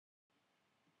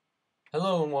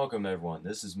Hello and welcome everyone.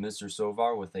 This is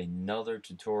MrSovr with another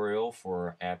tutorial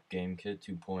for App Game Kit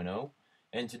 2.0.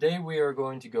 And today we are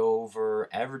going to go over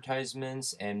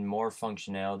advertisements and more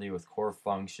functionality with core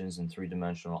functions and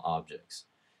three-dimensional objects.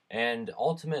 And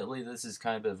ultimately this is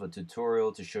kind of a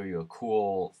tutorial to show you a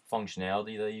cool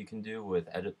functionality that you can do with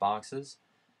edit boxes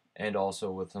and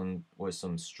also with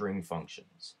some string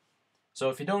functions. So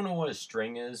if you don't know what a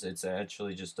string is, it's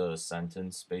actually just a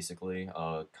sentence, basically,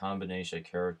 a combination of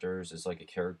characters. It's like a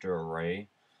character array.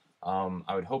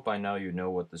 I would hope by now you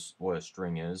know what a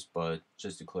string is, but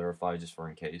just to clarify, just for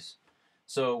in case.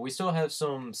 So we still have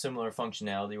some similar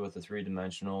functionality with the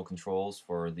three-dimensional controls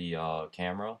for the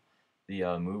camera,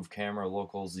 the move camera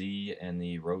local Z and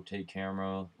the rotate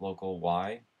camera local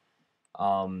Y.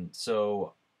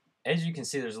 So as you can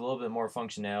see, there's a little bit more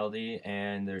functionality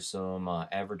and there's some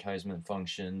advertisement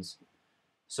functions.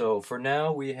 So for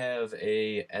now, we have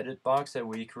a edit box that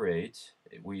we create.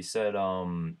 We set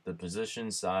the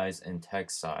position size and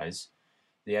text size.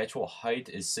 The actual height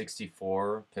is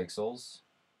 64 pixels.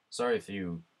 Sorry if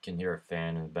you can hear a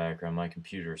fan in the background. My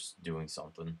computer's doing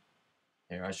something.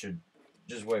 Here, I should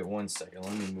just wait 1 second.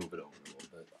 Let me move it over a little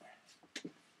bit.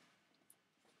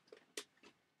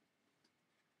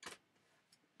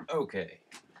 Okay,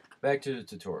 back to the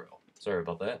tutorial. Sorry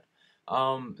about that.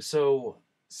 So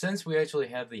since we actually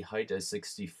have the height as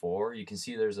 64, you can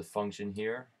see there's a function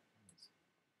here. Let's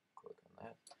click on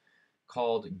that.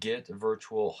 Called get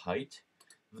virtual height.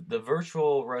 The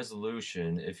virtual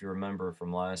resolution, if you remember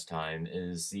from last time,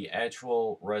 is the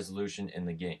actual resolution in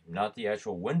the game, not the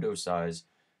actual window size,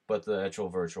 but the actual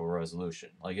virtual resolution.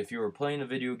 Like if you were playing a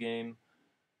video game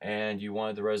and you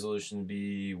wanted the resolution to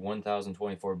be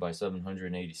 1024 by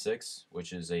 786,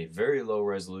 which is a very low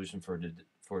resolution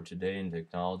for today in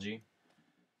technology,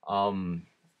 um,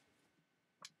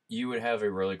 you would have a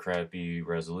really crappy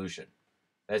resolution.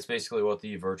 That's basically what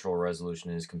the virtual resolution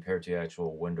is compared to the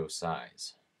actual window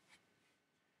size.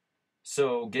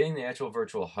 So getting the actual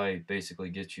virtual height basically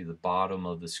gets you the bottom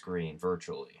of the screen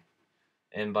virtually.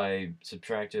 And by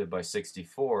subtracting it by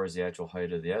 64 as the actual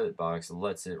height of the edit box, it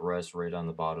lets it rest right on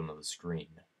the bottom of the screen.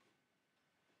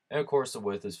 And of course, the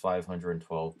width is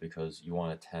 512 because you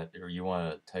want to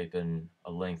type in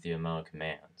a lengthy amount of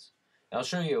commands. And I'll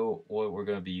show you what we're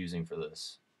going to be using for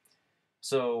this.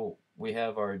 So we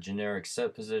have our generic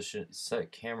set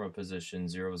camera position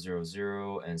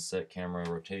 000 and set camera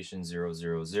rotation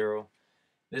 000.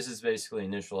 This is basically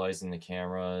initializing the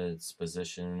camera, its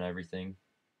position, and everything.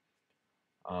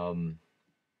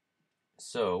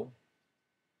 So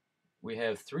we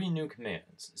have three new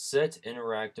commands: set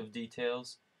interactive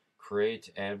details,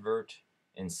 create advert,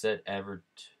 and set advert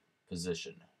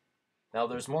position. Now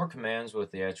there's more commands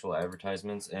with the actual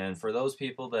advertisements, and for those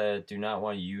people that do not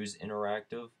want to use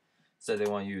interactive, say they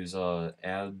want to use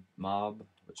add mob,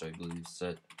 which I believe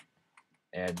set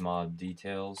add mob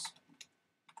details.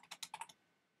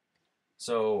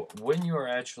 So when you are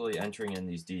actually entering in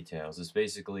these details, it's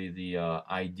basically the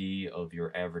ID of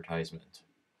your advertisement.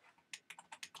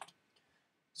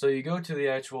 So you go to the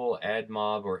actual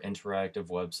AdMob or interactive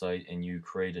website and you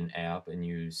create an app and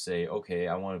you say, okay,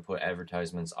 I want to put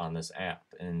advertisements on this app.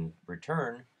 In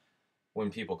return, when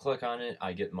people click on it,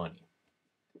 I get money.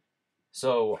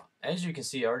 So as you can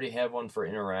see, I already have one for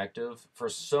interactive. For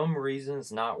some reason,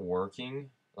 it's not working.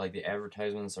 Like the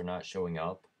advertisements are not showing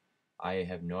up. I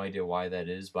have no idea why that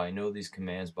is, but I know these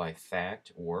commands by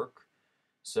fact work.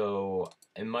 So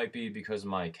it might be because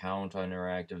my account on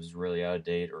Interactive is really out of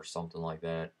date or something like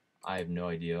that. I have no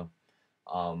idea.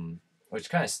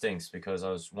 Which kind of stinks because I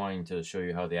was wanting to show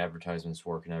you how the advertisements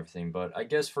work and everything. But I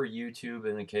guess for YouTube,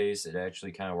 in the case, it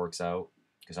actually kind of works out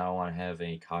because I don't want to have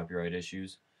any copyright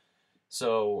issues.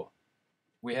 So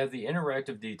we have the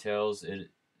interactive details.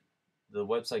 The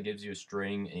website gives you a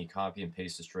string and you copy and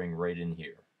paste the string right in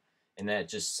here. And that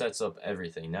just sets up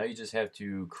everything. Now you just have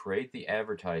to create the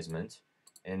advertisement.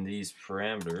 And these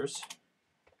parameters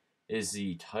is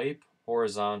the type,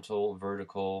 horizontal,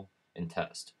 vertical, and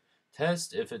test.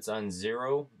 Test, if it's on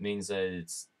 0, means that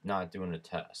it's not doing a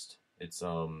test. It's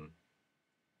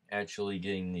actually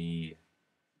getting the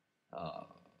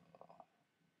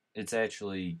it's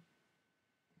actually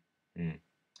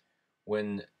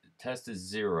when test is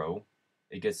 0,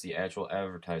 it gets the actual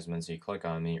advertisement, so you click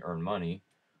on it, you earn money.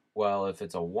 While if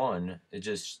it's a 1, it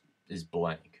just is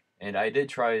blank. And I did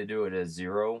try to do it as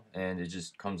 0, and it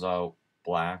just comes out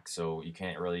black, so you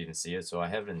can't really even see it. So I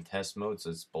have it in test mode, so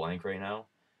it's blank right now.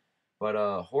 But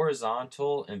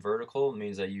horizontal and vertical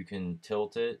means that you can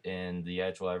tilt it, and the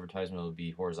actual advertisement will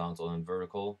be horizontal and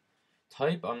vertical,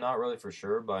 Type, I'm not really for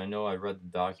sure, but I know I read the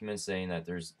document saying that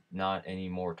there's not any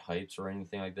more types or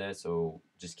anything like that, so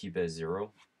just keep it as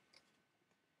 0.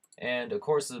 And of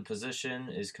course the position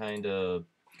is kind of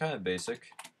basic.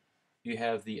 You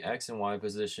have the X and Y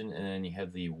position, and then you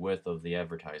have the width of the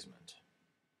advertisement,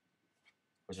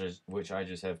 which I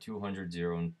just have 200,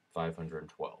 0, and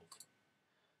 512.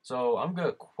 So I'm going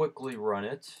to quickly run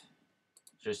it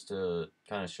just to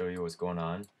kind of show you what's going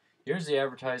on. Here's the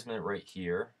advertisement right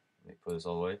here. Let me put this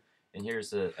all the way. And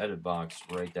here's the edit box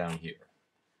right down here.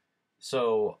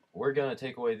 So we're going to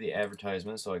take away the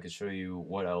advertisement so I can show you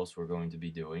what else we're going to be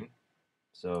doing.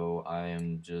 So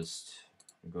I'm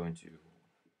going to...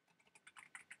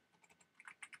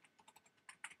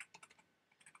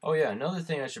 Oh yeah, another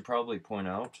thing I should probably point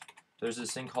out, there's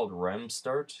this thing called rem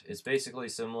start. It's basically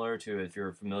similar to, if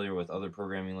you're familiar with other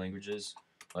programming languages,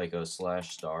 like a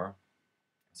 /star.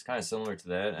 It's kind of similar to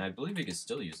that, and I believe you can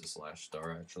still use the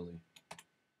 /star actually.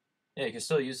 Yeah, you can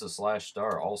still use the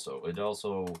 /star also. It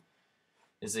also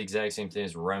is the exact same thing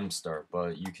as rem start,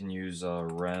 but you can use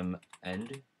rem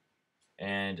end,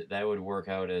 and that would work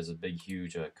out as a big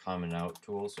huge comment out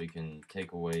tool, so you can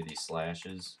take away these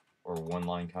slashes or one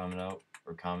line comment out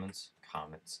or comment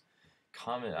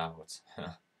out.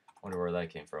 Wonder where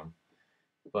that came from.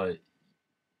 But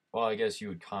well, I guess you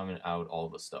would comment out all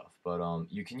the stuff, but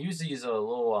you can use these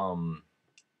little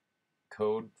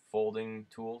code folding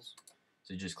tools.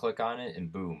 So you just click on it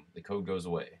and boom, the code goes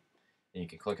away. And you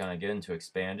can click on it again to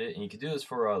expand it, and you can do this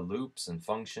for loops and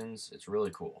functions. It's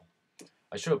really cool.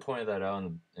 I should have pointed that out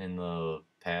in the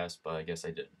past, but I guess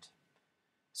I didn't.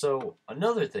 So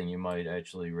another thing you might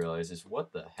actually realize is,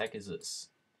 what the heck is this?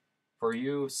 For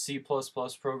you C++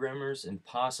 programmers and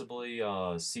possibly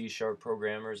C#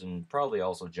 programmers and probably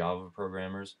also Java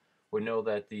programmers would know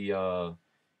that the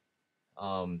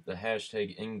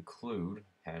hashtag include,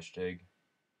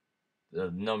 the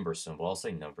number symbol, I'll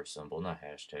say number symbol, not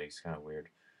hashtag, it's kind of weird.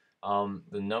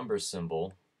 The number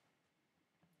symbol,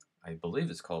 I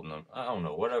believe it's called I don't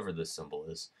know, whatever this symbol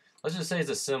is. Let's just say it's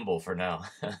a symbol for now.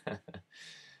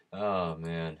 Oh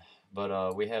man.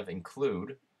 But we have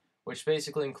include, which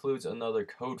basically includes another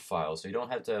code file, so you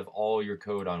don't have to have all your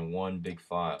code on one big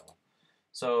file.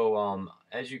 So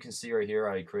as you can see right here,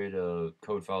 I created a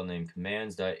code file named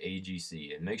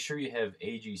commands.agc, and make sure you have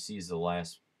agc as the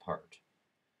last part.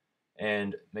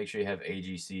 And make sure you have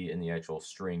agc in the actual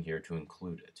string here to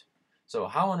include it. So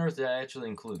how on earth did I actually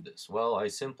include this? Well, I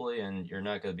simply, and you're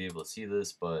not going to be able to see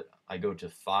this, but I go to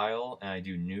File, and I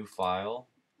do New File.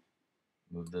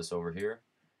 Move this over here.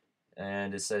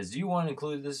 And it says, do you want to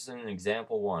include this in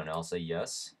example 1? I'll say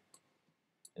yes.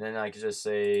 And then I can just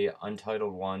say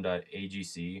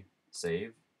untitled1.agc,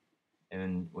 save. And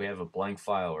then we have a blank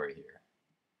file right here.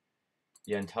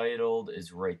 The untitled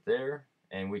is right there,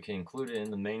 and we can include it in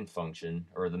the main function,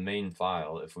 or the main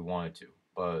file if we wanted to.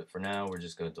 But for now, we're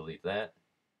just going to delete that.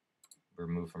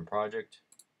 Remove from project.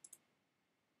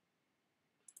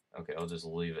 Okay, I'll just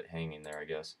leave it hanging there, I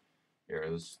guess. Here,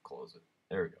 let's close it.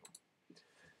 There we go.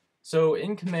 So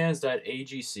in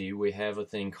commands.agc, we have a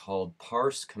thing called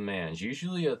parse commands.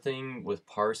 Usually a thing with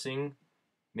parsing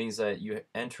means that you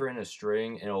enter in a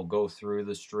string and it'll go through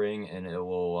the string and it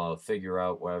will figure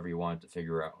out whatever you want it to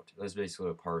figure out. That's basically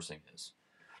what parsing is.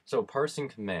 So parsing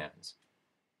commands.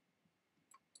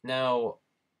 Now,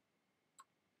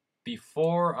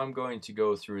 before I'm going to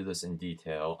go through this in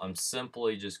detail, I'm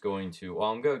simply just going to,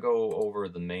 well, I'm going to go over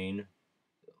the main,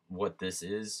 what this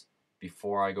is,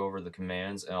 before I go over the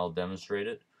commands, and I'll demonstrate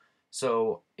it.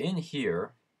 So in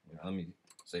here, let me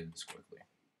say this quickly.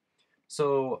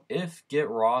 So if get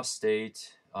raw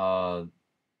state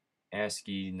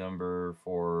ASCII number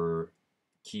for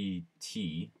key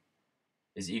T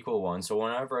is equal 1, so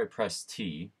whenever I press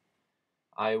T,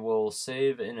 I will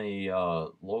save in a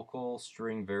local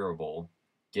string variable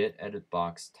get edit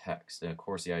box text, and of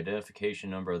course the identification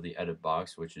number of the edit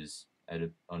box, which is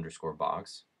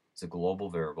edit_box. It's a global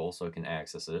variable, so it can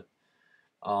access it.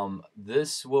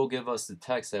 This will give us the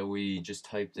text that we just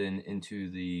typed into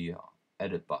the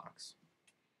edit box.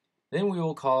 Then we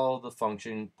will call the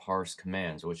function parse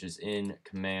commands, which is in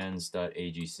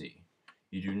commands.agc.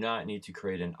 You do not need to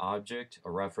create an object,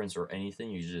 a reference, or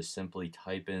anything. You just simply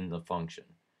type in the function.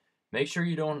 Make sure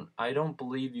you don't, I don't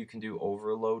believe you can do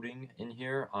overloading in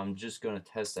here. I'm just going to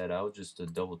test that out just to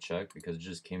double check because it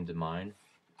just came to mind.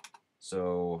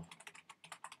 So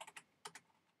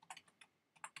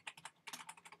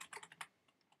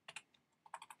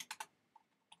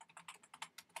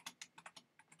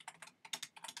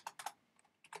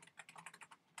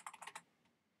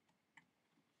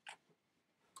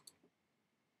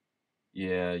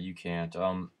yeah, you can't.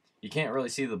 You can't really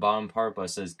see the bottom part, but it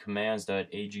says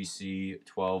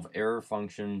commands.agc12 error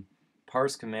function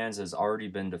parse commands has already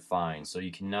been defined, so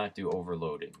you cannot do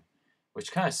overloading,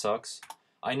 which kind of sucks.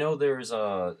 I know there's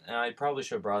and I probably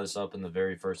should have brought this up in the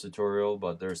very first tutorial,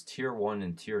 but there's Tier 1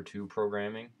 and Tier 2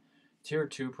 programming. Tier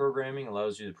 2 programming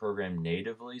allows you to program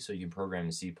natively, so you can program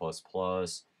in C++,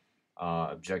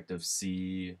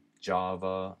 Objective-C,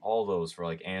 Java, all those for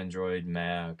like Android,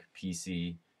 Mac,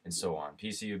 PC, and so on.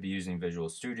 PC would be using Visual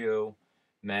Studio,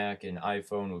 Mac and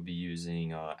iPhone would be using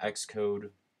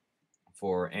Xcode.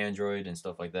 For Android and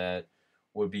stuff like that,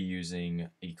 would be using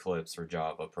Eclipse or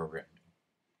Java programming.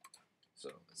 So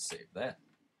let's save that.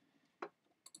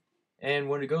 And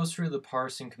when it goes through the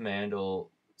parsing command,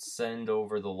 it'll send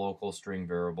over the local string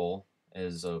variable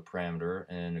as a parameter,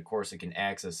 and of course it can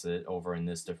access it over in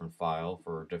this different file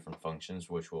for different functions,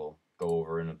 which we'll go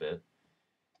over in a bit.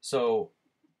 So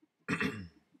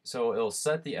so it'll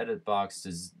set the edit box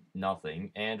to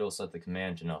nothing, and it'll set the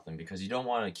command to nothing, because you don't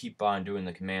want to keep on doing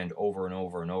the command over and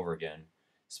over and over again,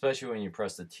 especially when you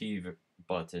press the T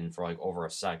button for like over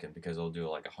a second, because it'll do it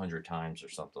like 100 times or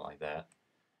something like that.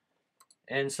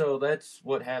 And so that's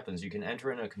what happens. You can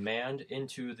enter in a command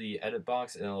into the edit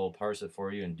box and it'll parse it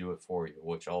for you and do it for you,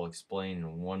 which I'll explain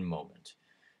in one moment.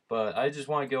 But I just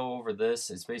want to go over this.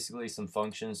 It's basically some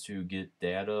functions to get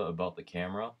data about the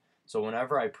camera. So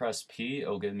whenever I press P,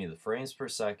 it'll give me the frames per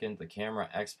second, the camera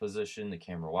X position, the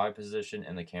camera Y position,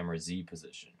 and the camera Z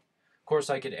position. Of course,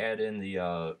 I could add in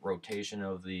the rotation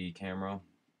of the camera,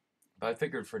 but I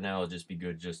figured for now it'd just be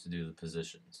good just to do the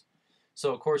positions.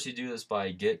 So of course you do this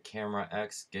by get camera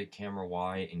X, get camera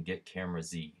Y, and get camera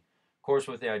Z. Of course,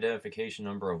 with the identification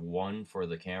number of 1 for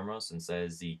the camera, since that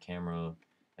is the camera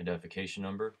identification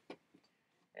number.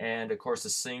 And of course the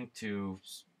sync to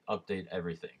update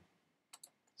everything.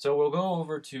 So we'll go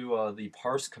over to the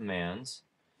parse commands.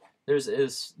 There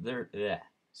is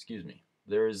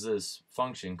this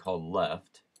function called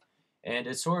left, and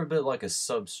it's sort of a bit like a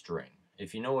substring.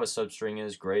 If you know what a substring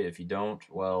is, great. If you don't,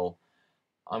 well,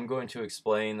 I'm going to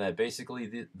explain that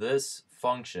basically this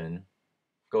function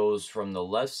goes from the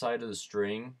left side of the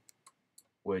string,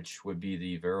 which would be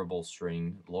the variable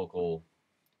string, local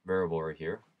variable right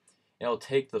here, and it'll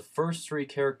take the first 3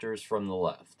 characters from the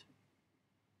left,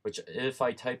 which if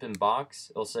I type in box,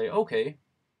 it'll say, okay,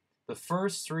 the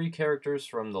first 3 characters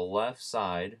from the left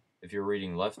side, if you're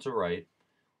reading left to right,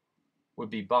 would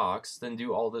be box, then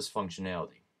do all this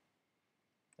functionality.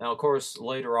 Now, of course,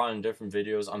 later on in different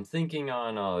videos, I'm thinking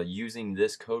on using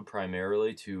this code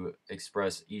primarily to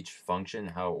express each function,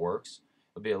 how it works.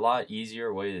 It'll be a lot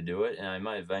easier way to do it, and I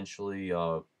might eventually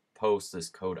post this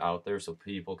code out there so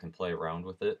people can play around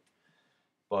with it.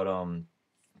 But of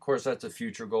course, that's a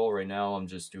future goal. Right now, I'm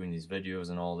just doing these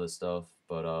videos and all this stuff.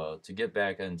 But to get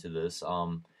back into this,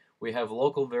 we have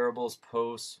local variables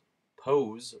pose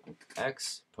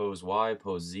X, pose Y,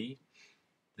 pose Z.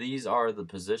 These are the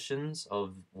positions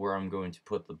of where I'm going to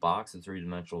put the box, the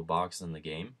 3-dimensional box in the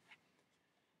game.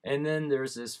 And then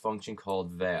there's this function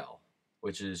called val,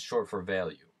 which is short for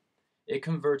value. It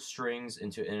converts strings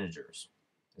into integers.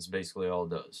 That's basically all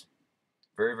it does.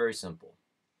 Very, very simple.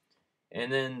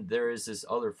 And then there is this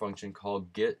other function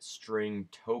called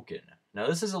getStringToken. Now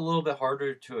this is a little bit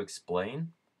harder to explain,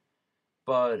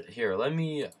 but here,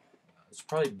 it's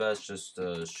probably best just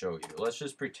to show you. Let's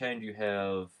just pretend you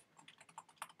have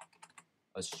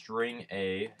a string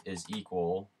A is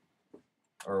equal,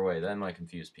 or wait, that might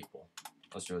confuse people.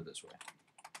 Let's do it this way.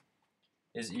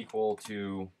 Is equal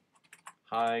to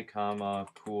hi, comma,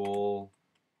 cool,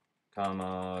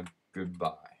 comma,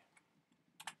 goodbye.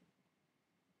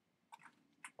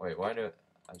 Wait, I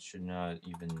should not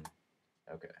even,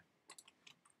 okay.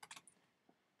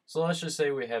 So let's just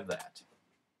say we have that.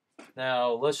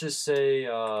 Now, let's just say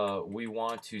we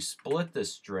want to split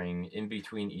this string in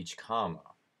between each comma.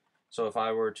 So if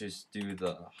I were to do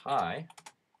the hi,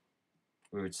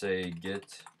 we would say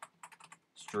get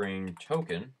string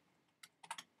token.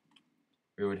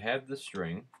 We would have the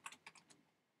string.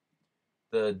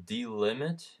 The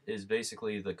delimit is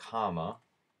basically the comma.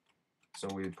 So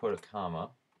we would put a comma.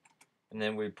 And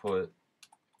then we put,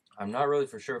 I'm not really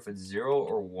for sure if it's 0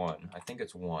 or 1. I think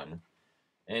it's 1.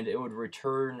 And it would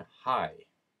return hi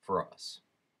for us.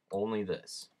 Only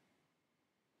this.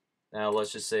 Now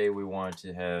let's just say we want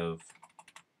to have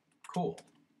cool.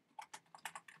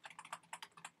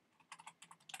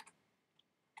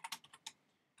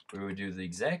 We would do the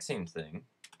exact same thing,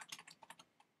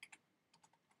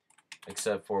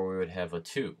 except for we would have a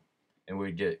 2, and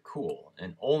we'd get cool,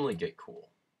 and only get cool.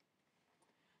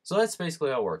 So that's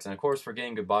basically how it works. And of course, for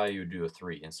getting goodbye, you would do a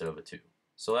 3 instead of a 2.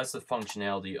 So that's the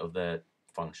functionality of that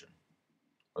function,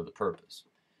 or the purpose.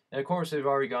 And of course, we've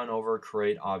already gone over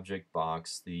create object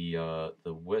box, the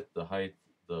width, the height,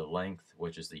 the length,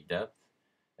 which is the depth,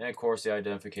 and of course the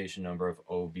identification number of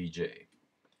obj.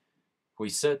 We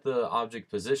set the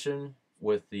object position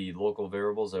with the local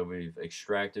variables that we've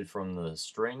extracted from the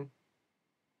string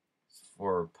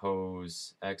for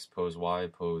pose x, pose y,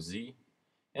 pose z,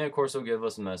 and of course it'll give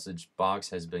us a message box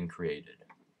has been created.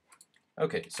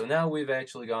 Okay, so now we've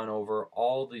actually gone over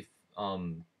all the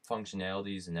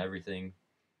functionalities and everything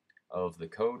of the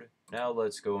code. Now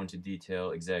let's go into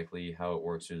detail exactly how it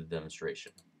works through the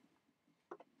demonstration.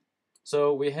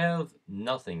 So we have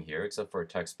nothing here except for a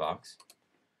text box.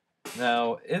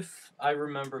 Now, if I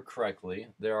remember correctly,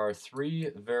 there are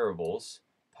 3 variables,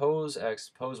 pose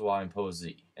x, pose y, and pose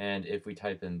z, and if we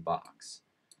type in box.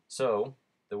 So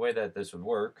the way that this would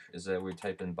work is that we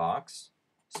type in box,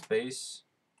 space,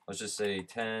 let's just say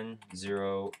 10,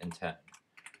 0, and 10.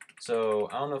 So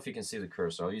I don't know if you can see the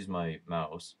cursor, I'll use my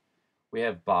mouse. We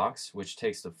have box, which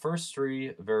takes the first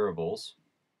 3 variables,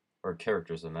 or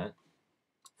characters I meant,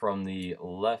 from the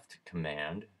left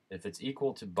command. If it's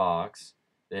equal to box,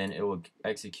 then it will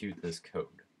execute this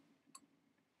code.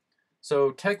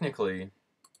 So technically,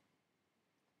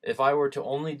 if I were to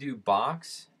only do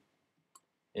box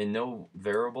and no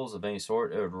variables of any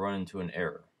sort, it would run into an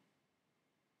error.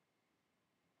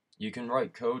 You can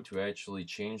write code to actually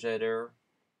change that error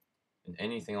and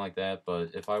anything like that, but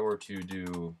if I were to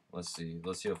do, let's see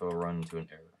if it'll run into an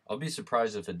error. I'll be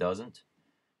surprised if it doesn't,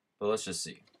 but let's just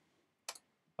see.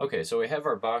 Okay, so we have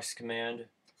our box command.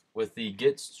 With the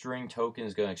get string token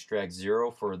is going to extract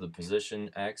 0 for the position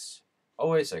x. Oh,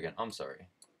 wait a second, I'm sorry.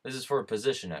 This is for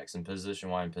position x and position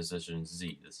y and position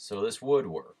z. So this would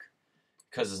work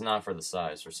because it's not for the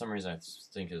size. For some reason I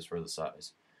think it's for the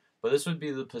size. But this would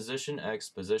be the position x,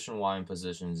 position y, and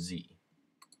position z.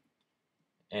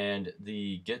 And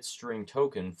the get string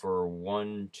token for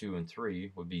 1, 2, and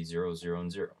 3 would be 0, 0,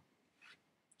 and 0.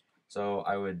 So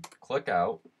I would click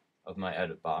out of my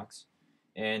edit box.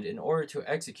 And in order to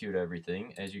execute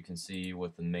everything, as you can see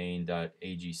with the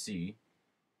main.agc,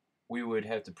 we would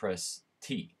have to press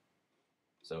T.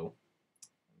 So,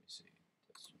 let me see.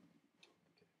 Okay.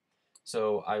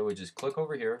 So I would just click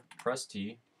over here, press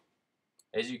T.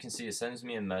 As you can see, it sends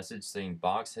me a message saying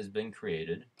box has been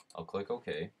created. I'll click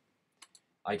OK.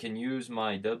 I can use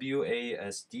my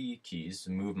WASD keys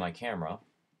to move my camera.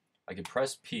 I can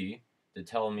press P to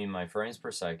tell me my frames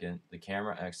per second, the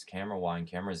camera X, camera Y, and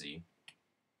camera Z.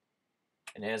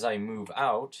 And as I move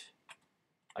out,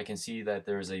 I can see that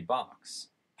there's a box.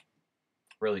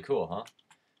 Really cool, huh?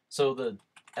 So the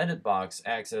edit box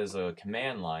acts as a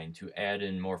command line to add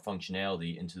in more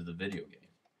functionality into the video game.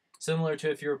 Similar to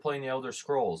if you were playing the Elder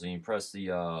Scrolls and you press the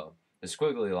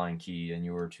squiggly line key and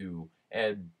you were to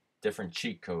add different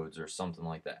cheat codes or something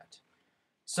like that.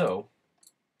 So,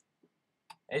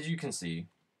 as you can see,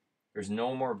 there's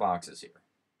no more boxes here.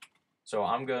 So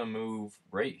I'm going to move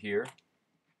right here.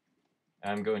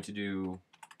 I'm going to do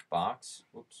box.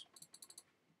 Whoops.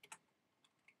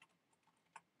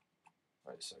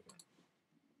 Wait a second.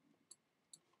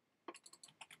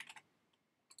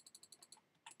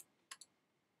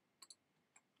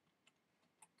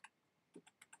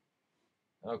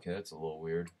 Okay, that's a little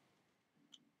weird.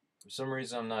 For some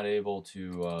reason, I'm not able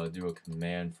to do a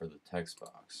command for the text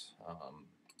box.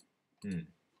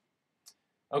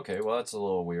 Okay, well, that's a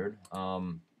little weird.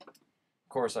 Of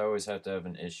course, I always have to have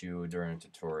an issue during a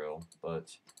tutorial,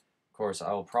 but of course,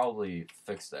 I'll probably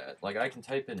fix that. Like, I can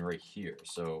type in right here,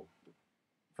 so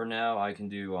for now, I can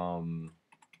do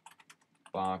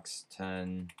box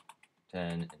 10,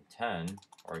 10, and 10,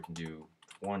 or I can do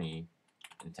 20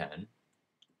 and 10.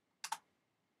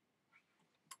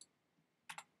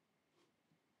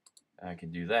 I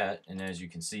can do that, and as you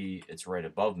can see, it's right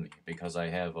above me because I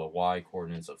have a y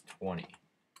coordinates of 20.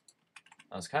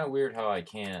 Now, it's kind of weird how I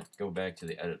can't go back to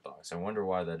the edit box. I wonder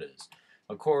why that is.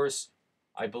 Of course,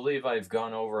 I believe I've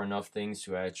gone over enough things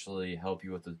to actually help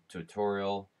you with the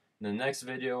tutorial. In the next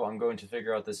video, I'm going to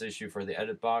figure out this issue for the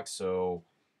edit box, so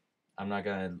I'm not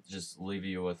going to just leave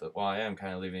you with it. Well, I am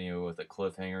kind of leaving you with a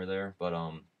cliffhanger there, but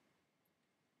I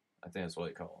think that's what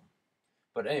they call them.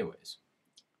 But anyways,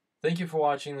 thank you for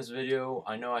watching this video.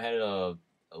 I know I had a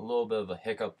little bit of a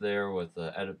hiccup there with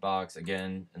the edit box.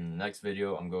 Again, in the next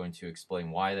video, I'm going to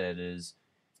explain why that is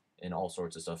and all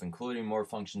sorts of stuff, including more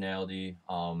functionality.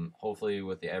 Hopefully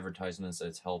with the advertisements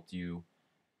that's helped you,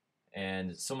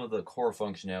 and some of the core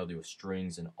functionality with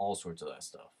strings and all sorts of that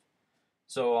stuff.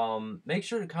 So make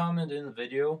sure to comment in the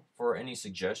video for any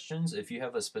suggestions. If you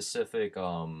have a specific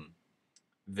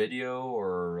video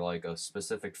or like a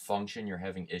specific function you're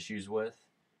having issues with,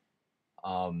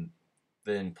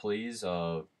 then please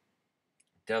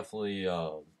definitely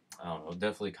I don't know,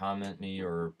 definitely comment me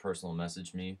or personal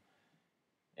message me,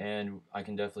 and I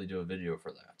can definitely do a video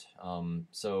for that.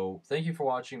 So thank you for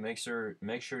watching. Make sure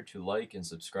to like and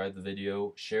subscribe the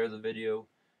video, share the video,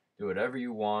 do whatever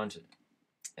you want,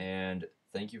 and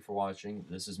thank you for watching.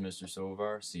 This is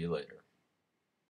MrSovr. See you later.